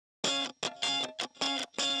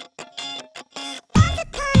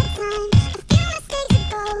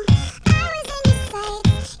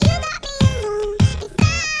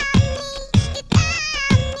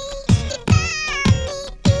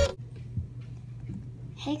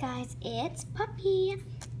Hey guys, it's Puppy,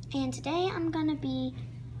 and today I'm gonna be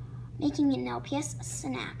making an LPS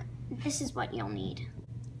snack. This is what you'll need.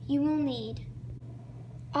 You will need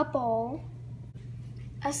a bowl,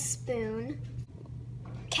 a spoon,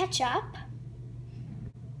 ketchup,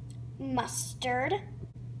 mustard,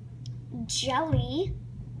 jelly,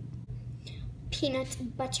 peanut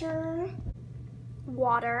butter,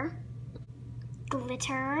 water,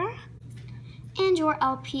 glitter, and your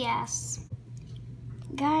LPS.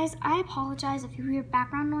 Guys, I apologize if you hear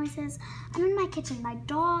background noises. I'm in my kitchen. My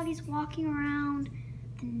dog is walking around.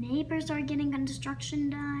 The neighbors are getting construction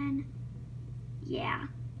done. Yeah.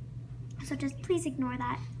 So just please ignore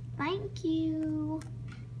that. Thank you.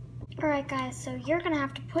 Alright guys, so you're gonna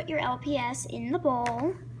have to put your LPS in the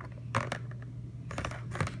bowl.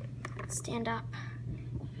 Stand up.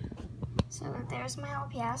 So there's my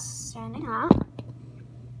LPS standing up.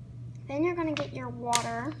 Then you're gonna get your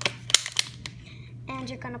water and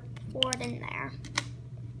you're gonna pour it in there.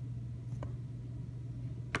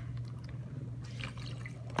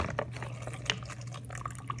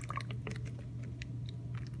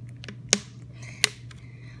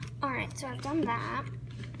 Alright, so I've done that.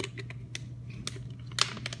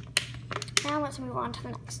 Now let's move on to the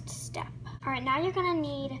next step. Alright, now you're gonna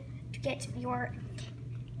need to get your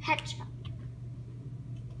ketchup.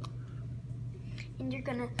 And you're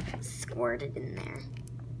gonna squirt it in there.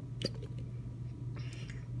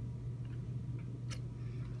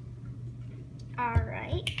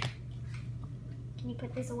 Alright. Can you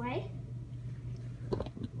put this away?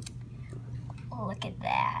 Look at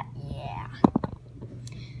that, yeah.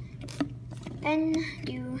 Then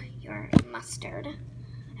do your mustard.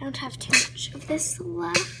 I don't have too much of this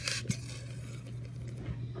left.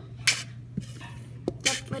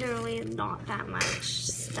 That's literally not that much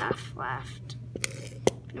stuff left.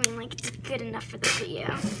 I mean, like, it's good enough for the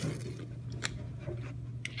video.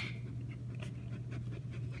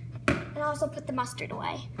 And also put the mustard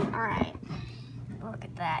away. Alright. Look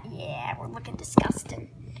at that. Yeah, we're looking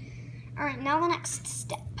disgusting. Alright, now the next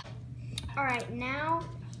step. Alright, now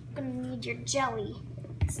you're gonna need your jelly.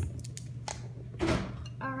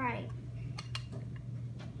 Alright.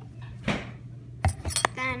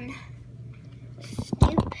 Then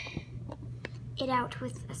scoop it out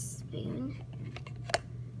with a spoon.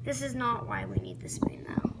 This is not why we need the spoon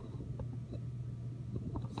though.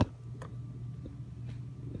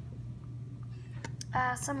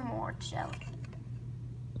 Some more jelly.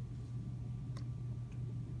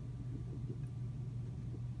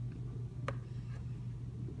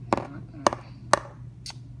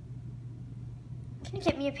 Can you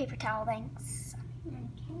get me a paper towel, thanks?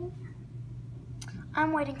 Okay.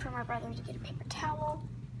 I'm waiting for my brother to get a paper towel.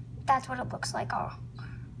 That's what it looks like. Oh,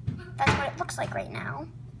 that's what it looks like right now.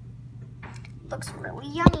 Looks really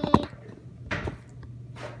yummy.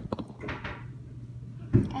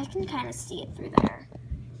 I can kind of see it through there.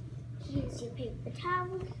 Use your paper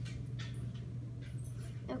towel.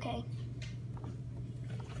 Okay.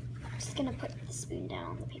 I'm just gonna put the spoon down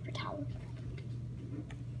on the paper towel.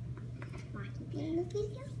 Rocky be in the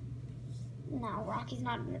video? No, Rocky's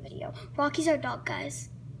not in the video. Rocky's our dog, guys.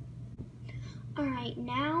 Alright,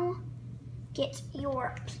 now get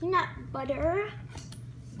your peanut butter.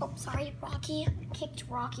 Oh, sorry, Rocky. I kicked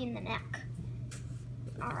Rocky in the neck.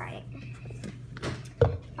 Alright.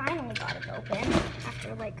 Finally got it open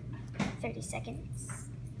after like 30 seconds.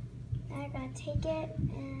 Now I'm gonna take it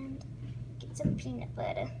and get some peanut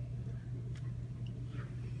butter.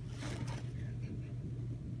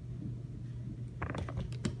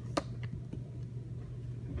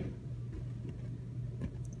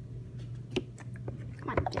 Come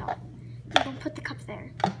on, y'all. Don't put the cup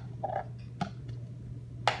there.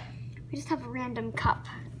 We just have a random cup.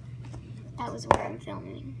 That was where I'm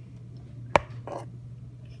filming.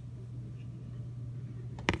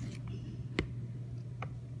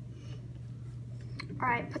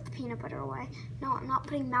 Alright, put the peanut butter away. No, I'm not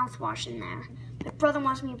putting mouthwash in there. My brother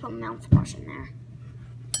wants me to put mouthwash in there.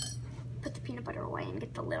 Put the peanut butter away and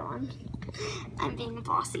get the lid on. I'm being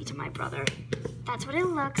bossy to my brother. That's what it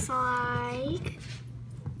looks like.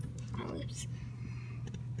 Oh, oops.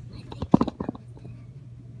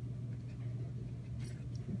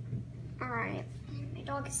 Alright, my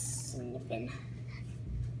dog is sniffing.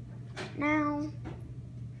 Now,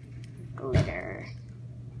 glitter.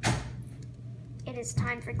 It is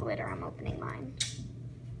time for glitter. I'm opening mine.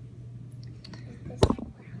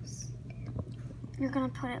 You're gonna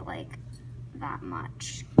put it like that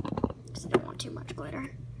much, because I don't want too much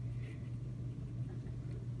glitter.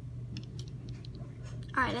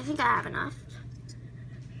 Alright, I think I have enough.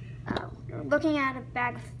 Oh, we're looking at a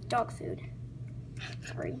bag of dog food.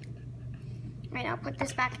 Sorry. Right, I'll put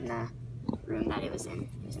this back in the room that it was in.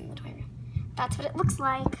 It was in the toy room. That's what it looks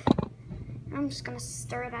like. I'm just gonna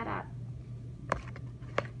stir that up.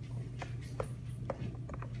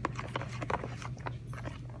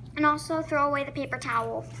 And also throw away the paper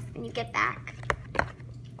towel when you get back.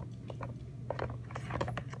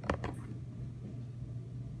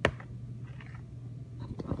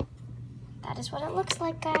 That is what it looks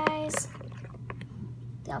like, guys.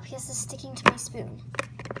 The LPS is sticking to my spoon.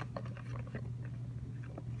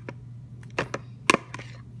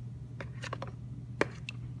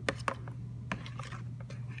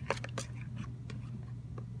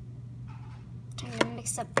 I'm gonna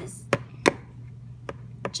mix up this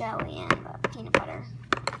jelly and the peanut butter.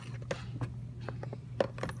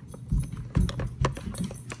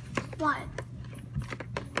 What?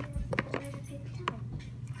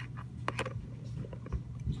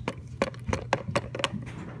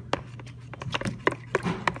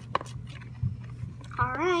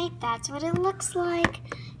 Alright, that's what it looks like.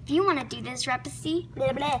 If you want to do this recipe,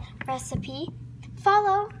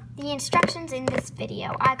 follow the instructions in this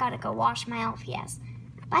video. I gotta go wash my LPS.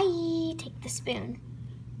 Bye. Take the spoon.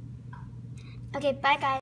 Okay, bye guys.